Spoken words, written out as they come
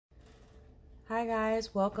Hi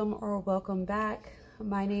guys, welcome back.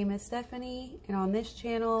 My name is Stephanie, and on this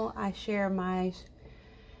channel I share my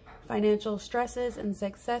financial stresses and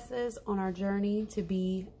successes on our journey to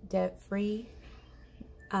be debt-free.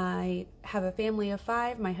 I have a family of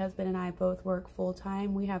 5. My husband and I both work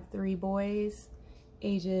full-time. We have 3 boys,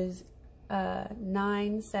 ages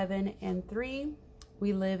 9, 7, and 3.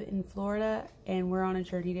 We live in Florida, and we're on a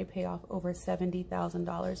journey to pay off over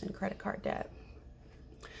 $70,000 in credit card debt.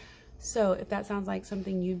 So if that sounds like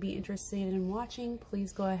something you'd be interested in watching,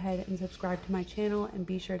 please go ahead and subscribe to my channel and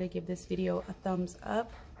be sure to give this video a thumbs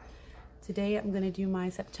up. Today I'm going to do my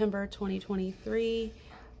September 2023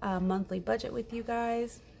 monthly budget with you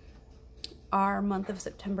guys. Our month of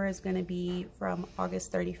September is going to be from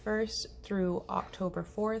August 31st through October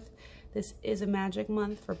 4th. This is a magic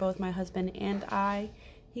month for both my husband and I.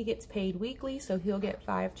 He gets paid weekly, so he'll get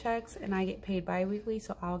 5 checks, and I get paid bi-weekly,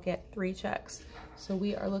 so I'll get 3 checks. So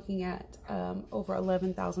we are looking at over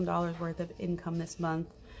 $11,000 worth of income this month,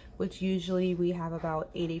 which usually we have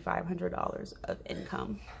about $8,500 of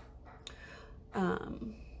income.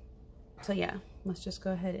 So yeah, let's just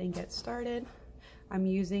go ahead and get started. I'm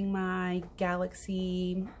using my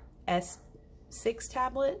Galaxy S6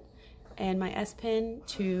 tablet and my S Pen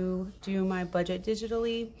to do my budget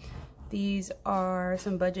digitally. These are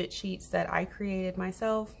some budget sheets that I created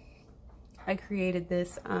myself. I created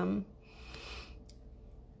this on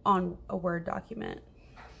a Word document.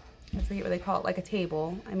 I forget what they call it, like a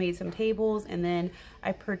table. I made some tables, and then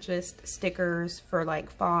I purchased stickers for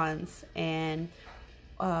like fonts and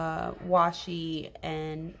washi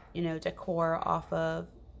and, you know, decor off of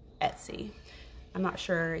Etsy. I'm not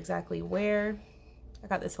sure exactly where. I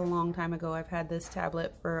got this a long time ago. I've had this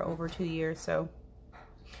tablet for over 2 years, so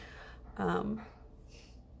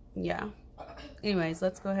yeah. Anyways,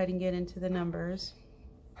 let's go ahead and get into the numbers.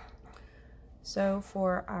 So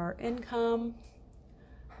for our income,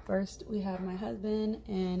 first we have my husband,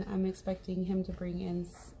 and I'm expecting him to bring in,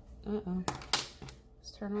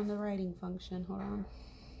 let's turn on the writing function, hold on.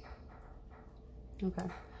 Okay,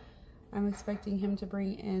 I'm expecting him to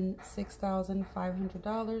bring in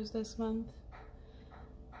 $6,500 this month.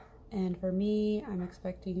 And for me, I'm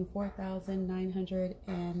expecting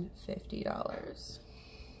 $4,950.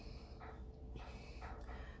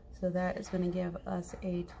 So that is going to give us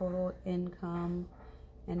a total income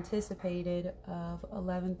anticipated of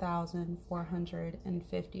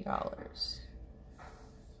 $11,450.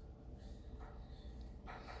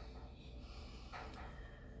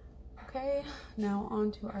 Okay, now on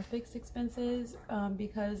to our fixed expenses.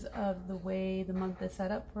 Because of the way the month is set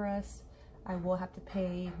up for us, I will have to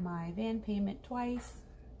pay my van payment twice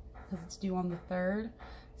because it's due on the 3rd.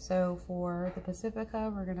 So for the Pacifica,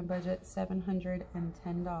 we're going to budget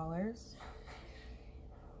 $710.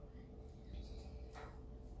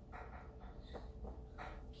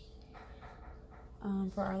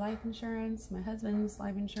 For our life insurance, my husband's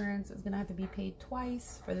life insurance is going to have to be paid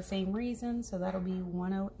twice for the same reason, so that'll be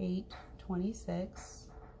 $108.26.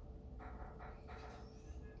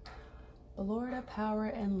 Florida Power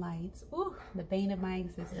and Lights, ooh, the bane of my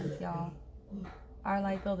existence, y'all. Our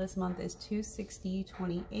light bill this month is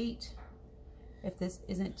 $260.28. If this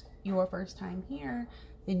isn't your first time here,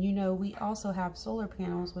 then you know we also have solar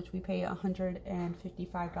panels, which we pay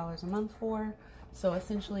 $155 a month for. So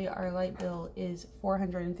essentially our light bill is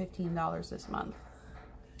 $415 this month.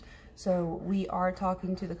 So we are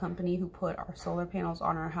talking to the company who put our solar panels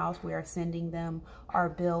on our house. We are sending them our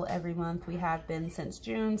bill every month. We have been since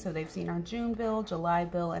June. So they've seen our June bill, July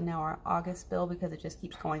bill, and now our August bill, because it just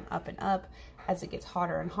keeps going up and up. As it gets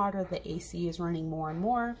hotter and hotter, the AC is running more and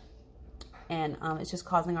more. And it's just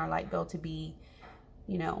causing our light bill to be,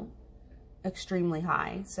 you know, extremely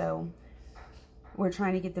high. So we're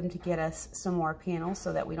trying to get them to get us some more panels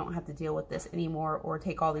so that we don't have to deal with this anymore or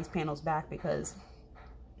take all these panels back, because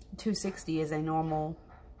 $260 is a normal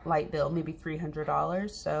light bill, maybe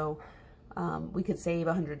 $300. So we could save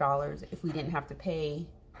 $100 if we didn't have to pay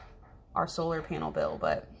our solar panel bill.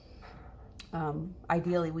 But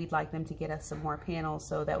ideally, we'd like them to get us some more panels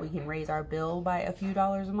so that we can raise our bill by a few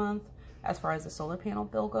dollars a month as far as the solar panel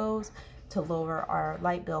bill goes, to lower our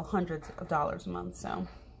light bill hundreds of dollars a month. So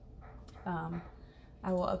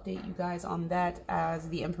I will update you guys on that as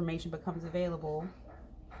the information becomes available.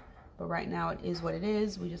 But right now it is what it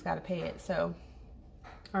is. We just got to pay it. So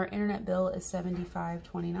our internet bill is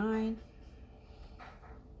 $75.29.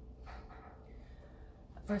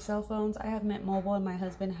 For cell phones, I have Mint Mobile and my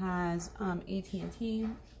husband has AT&T.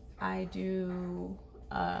 I do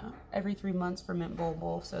every 3 months for Mint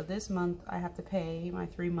Mobile. So this month I have to pay my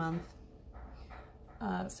 3-month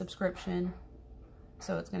subscription.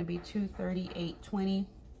 So it's going to be $238.20.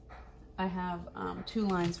 I have 2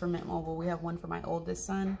 lines for Mint Mobile. We have one for my oldest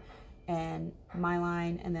son and my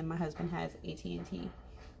line, and then my husband has AT&T.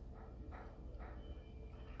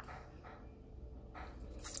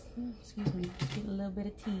 Excuse me, just getting a little bit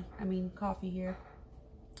of coffee here.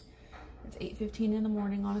 It's 8:15 in the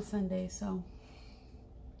morning on a Sunday, so I'm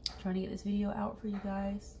trying to get this video out for you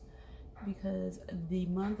guys because the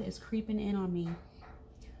month is creeping in on me.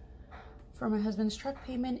 For my husband's truck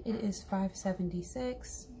payment, it is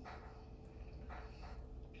 $576.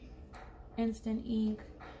 Instant Ink,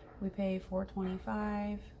 we pay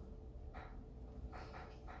 $425.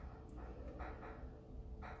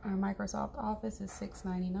 Our Microsoft Office is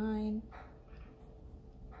 $6.99.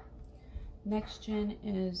 NextGen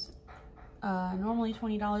is normally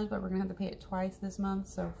 $20, but we're gonna have to pay it twice this month,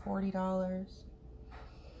 so $40.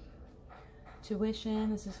 Tuition,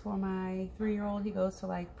 this is for my 3-year-old. He goes to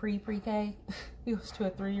like pre-K. He goes to a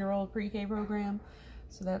 3-year-old pre-K program,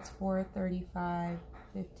 so that's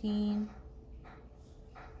 $435.15.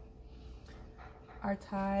 Our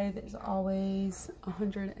tithe is always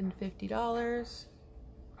 $150.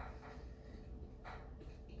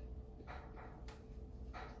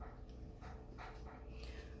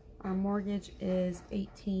 Our mortgage is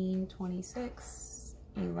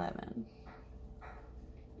 $1826.11.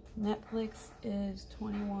 Netflix is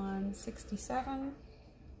 $21.67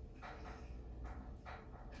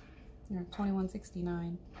 or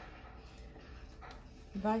 $21.69.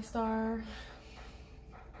 ViStar,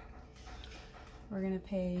 we're gonna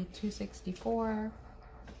pay $264.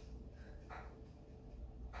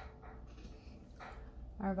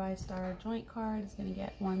 Our ViStar joint card is gonna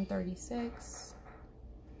get $136.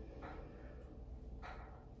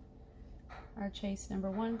 Our Chase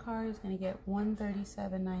 #1 card is going to get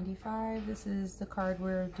 $137.95. This is the card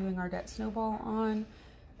we're doing our debt snowball on.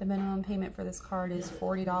 The minimum payment for this card is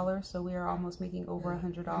 $40, so we are almost making over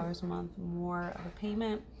 $100 a month more of a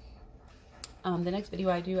payment. The next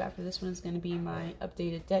video I do after this one is going to be my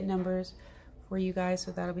updated debt numbers for you guys,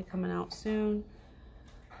 so that'll be coming out soon.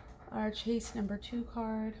 Our Chase #2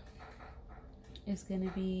 card is going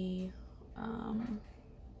to be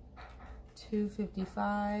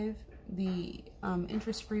 $255. The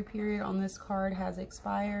interest-free period on this card has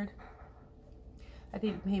expired. I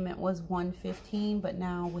think the payment was $115, but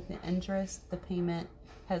now with the interest, the payment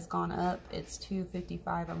has gone up. It's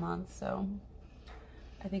 $255 a month, so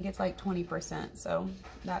I think it's like 20%, so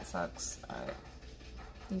that sucks.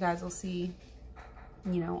 You guys will see,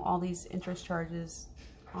 you know, all these interest charges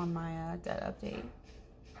on my debt update.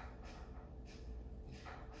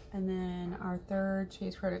 And then our third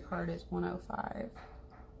Chase credit card is $105.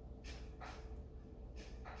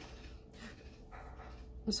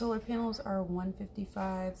 The solar panels are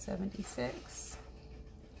 $155.76.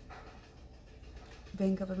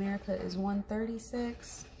 Bank of America is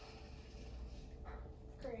 $136.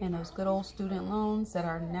 And those good old student loans that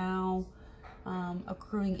are now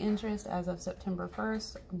accruing interest as of September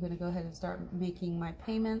 1st, I'm going to go ahead and start making my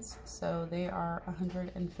payments. So they are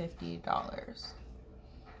 $150.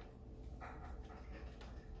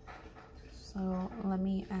 So let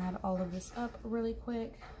me add all of this up really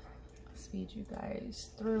quick. Speed you guys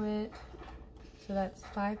through it. So that's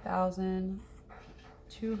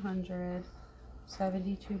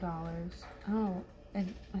 $5,272. Oh,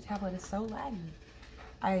 and my tablet is so laggy.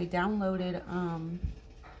 I downloaded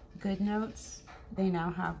GoodNotes. They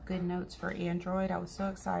now have GoodNotes for Android. I was so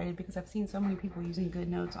excited because I've seen so many people using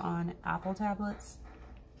GoodNotes on Apple tablets.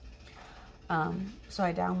 So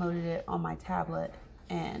I downloaded it on my tablet,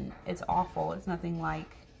 and it's awful. It's nothing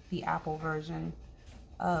like the Apple version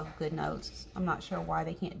of GoodNotes. I'm not sure why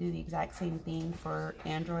they can't do the exact same thing for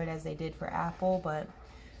Android as they did for Apple, but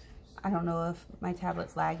I don't know if my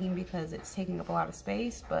tablet's lagging because it's taking up a lot of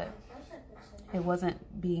space, but it wasn't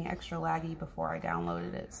being extra laggy before I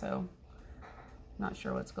downloaded it, so not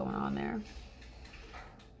sure what's going on there.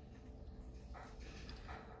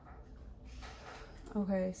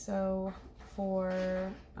 Okay, so for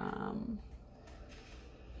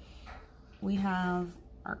we have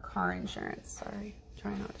our car insurance. Sorry,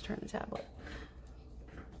 trying not to turn the tablet.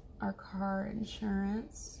 Our car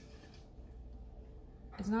insurance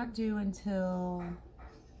is not due until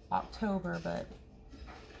October, but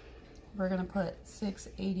we're gonna put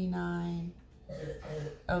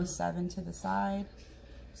 $689.07 to the side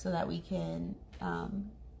so that we can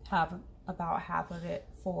have about half of it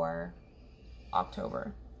for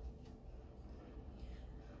October.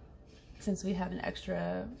 Since we have an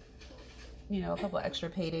extra, you know, a couple of extra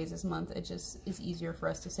paydays this month, it just is easier for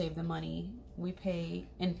us to save the money. We pay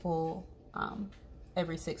in full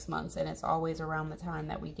every 6 months, and it's always around the time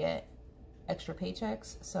that we get extra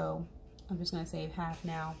paychecks. So I'm just going to save half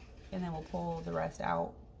now and then we'll pull the rest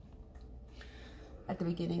out at the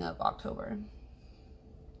beginning of October.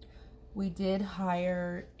 We did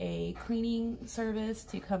hire a cleaning service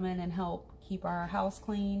to come in and help keep our house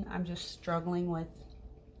clean. I'm just struggling with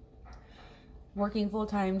working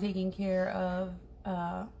full-time, taking care of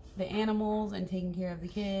the animals and taking care of the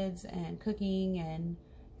kids and cooking and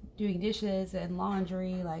doing dishes and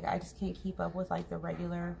laundry. Like, I just can't keep up with like the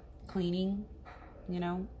regular cleaning, you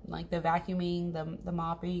know, like the vacuuming, the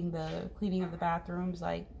mopping, the cleaning of the bathrooms.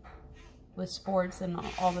 Like, with sports and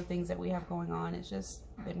all the things that we have going on, it's just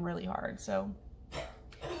been really hard. So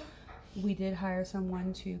we did hire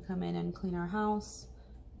someone to come in and clean our house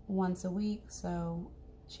once a week. So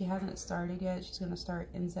she hasn't started yet. She's going to start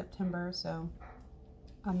in September. So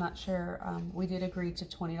I'm not sure. We did agree to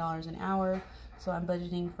 $20 an hour. So I'm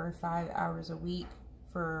budgeting for 5 hours a week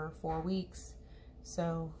for 4 weeks.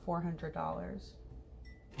 So $400.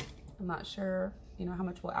 I'm not sure, you know, how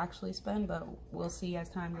much we'll actually spend, but we'll see as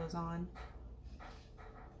time goes on.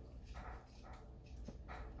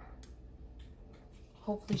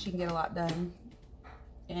 Hopefully she can get a lot done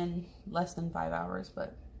in less than 5 hours,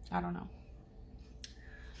 but I don't know.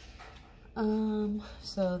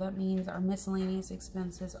 So that means our miscellaneous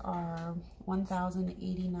expenses are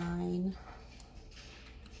 $1,089.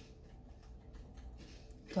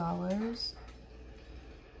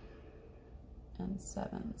 And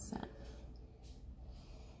 7 cents.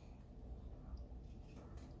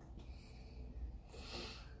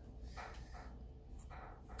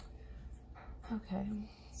 Okay,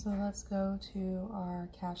 so let's go to our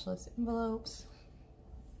cashless envelopes.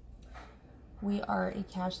 We are a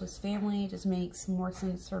cashless family. It just makes more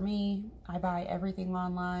sense for me. I buy everything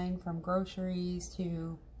online, from groceries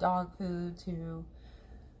to dog food to,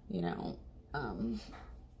 you know,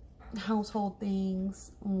 household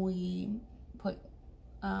things. We put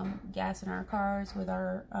gas in our cars with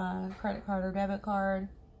our credit card or debit card.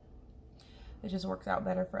 It just works out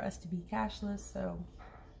better for us to be cashless, so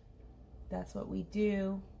that's what we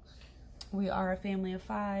do. We are a family of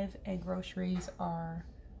 5, and groceries are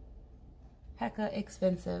hecka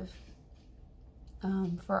expensive.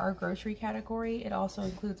 For our grocery category, it also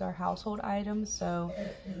includes our household items, so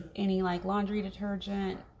any like laundry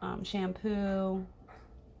detergent, shampoo,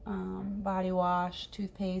 body wash,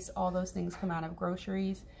 toothpaste, all those things come out of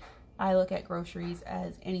groceries. I look at groceries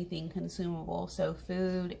as anything consumable, so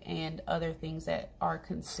food and other things that are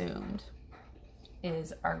consumed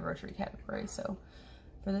is our grocery category. So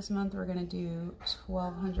for this month we're gonna do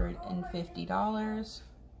 $1,250.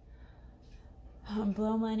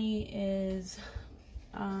 Blow money is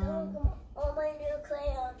all my new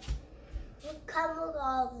crayons. Come look at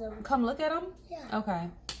all of them. Come look at them? Yeah. Okay.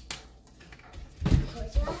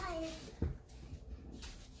 Close your eyes.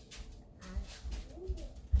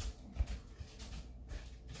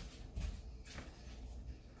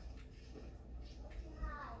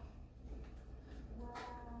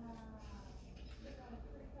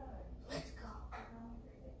 Let's go.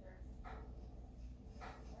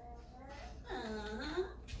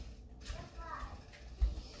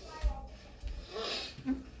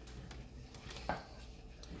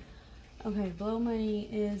 Okay, blow money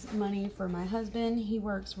is money for my husband. He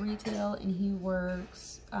works retail, and he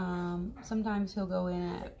works, sometimes he'll go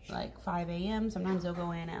in at like 5 a.m. Sometimes he'll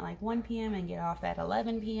go in at like 1 p.m. and get off at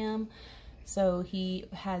 11 p.m. So he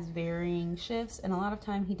has varying shifts, and a lot of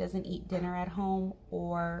time he doesn't eat dinner at home,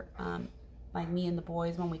 or like me and the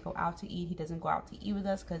boys, when we go out to eat, he doesn't go out to eat with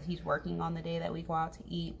us because he's working on the day that we go out to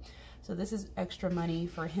eat. So this is extra money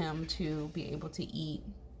for him to be able to eat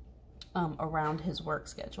around his work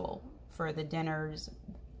schedule for the dinners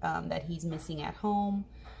that he's missing at home.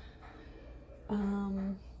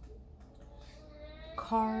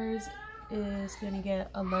 Cars is going to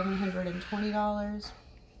get $1,120.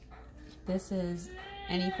 This is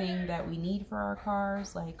anything that we need for our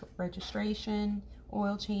cars, like registration,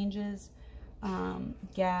 oil changes,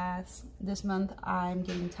 gas. This month I'm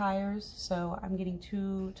getting tires, so I'm getting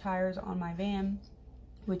 2 tires on my van,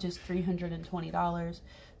 which is $320.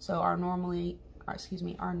 So our normal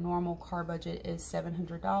car budget is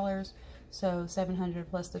 $700. So $700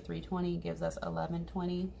 plus the $320 gives us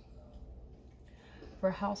 $1,120.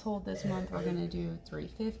 For household this month, we're gonna do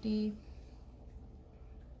 $350.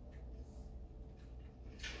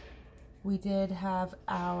 We did have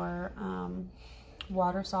our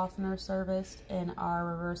water softener serviced and our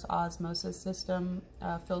reverse osmosis system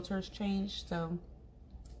filters changed, so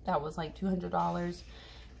that was like $200.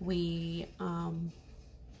 We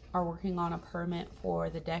are working on a permit for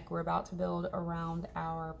the deck we're about to build around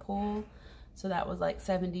our pool, so that was like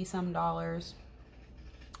 $70 some.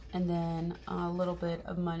 and then a little bit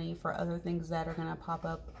of money for other things that are gonna pop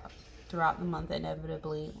up throughout the month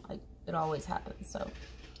inevitably, like it always happens. So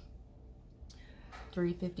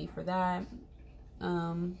 $350 for that.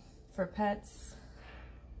 For pets,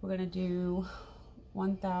 we're gonna do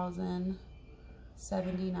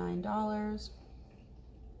 $1,079.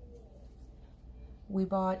 We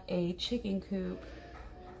bought a chicken coop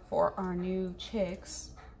for our new chicks.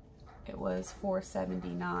 It was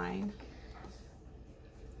 $479.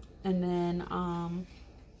 And then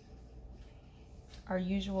our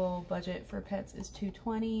usual budget for pets is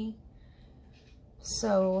 $220.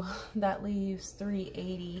 So that leaves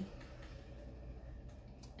 $380.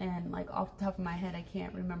 And like off the top of my head, I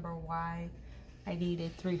can't remember why I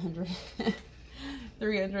needed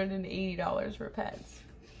 $380 for pets.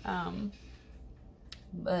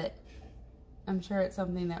 But I'm sure it's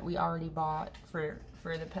something that we already bought for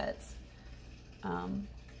the pets.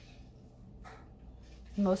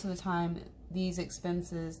 Most of the time, these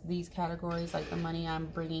expenses, these categories, like the money I'm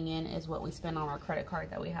bringing in, is what we spend on our credit card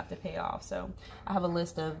that we have to pay off. So I have a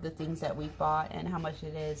list of the things that we've bought and how much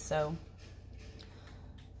it is. So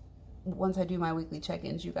once I do my weekly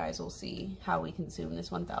check-ins, you guys will see how we consume this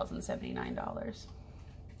 $1,079.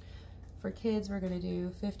 For kids, we're gonna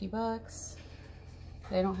do $50.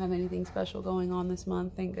 They don't have anything special going on this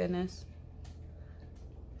month, thank goodness.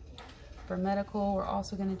 For medical, we're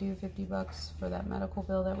also gonna do $50 for that medical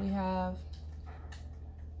bill that we have.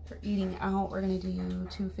 For eating out, we're gonna do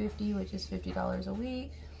 $250, which is $50 a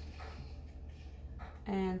week.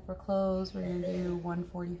 And for clothes, we're gonna do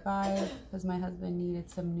 $145 because my husband needed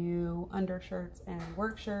some new undershirts and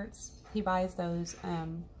work shirts. He buys those,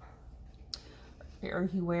 or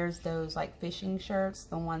he wears those like fishing shirts,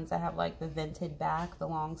 the ones that have like the vented back, the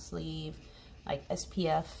long sleeve, like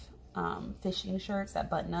SPF fishing shirts that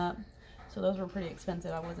button up. So those were pretty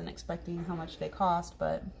expensive. I wasn't expecting how much they cost,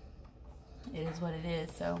 but it is what it is.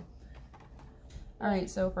 So, all right,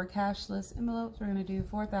 so for cashless envelopes, we're gonna do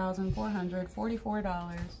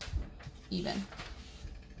 $4,444 even.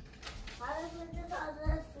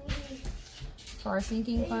 For our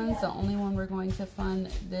sinking funds, the only one we're going to fund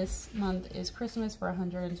this month is Christmas for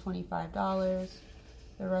 $125.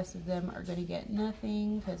 The rest of them are gonna get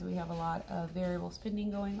nothing because we have a lot of variable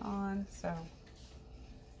spending going on, so.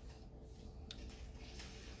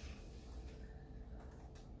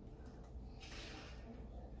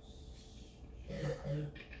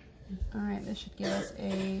 All right, this should give us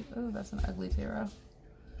a, oh, that's an ugly zero.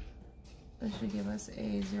 This should give us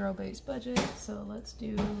a zero-based budget. So let's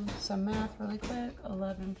do some math really quick.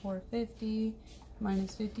 11,450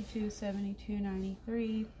 minus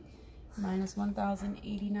 52,72.93 minus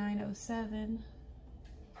 1,089.07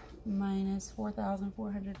 minus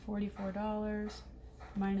 $4,444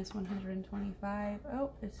 minus 125. Oh,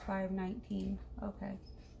 it's 519. Okay,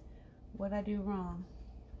 what'd I do wrong?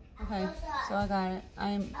 Okay, so I got it.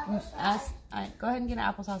 Go ahead and get an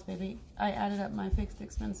applesauce, baby. I added up my fixed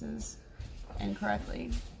expenses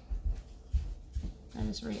incorrectly. I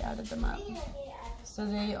just re-added them up. So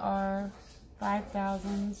they are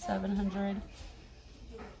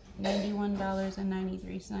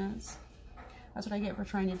 $5,791.93. That's what I get for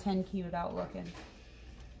trying to 10 key without looking.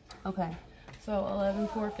 Okay, so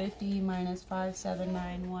 11,450 minus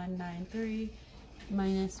 5,791.93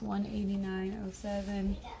 minus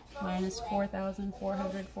 189.07 minus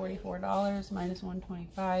 $4,444 minus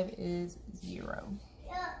 125 is 0.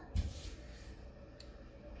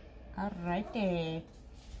 Alrighty.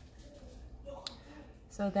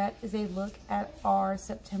 So that is a look at our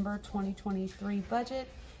September 2023 budget.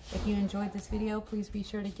 If you enjoyed this video, please be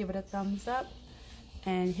sure to give it a thumbs up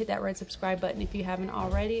and hit that red subscribe button if you haven't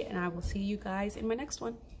already, and I will see you guys in my next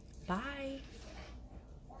one. Bye.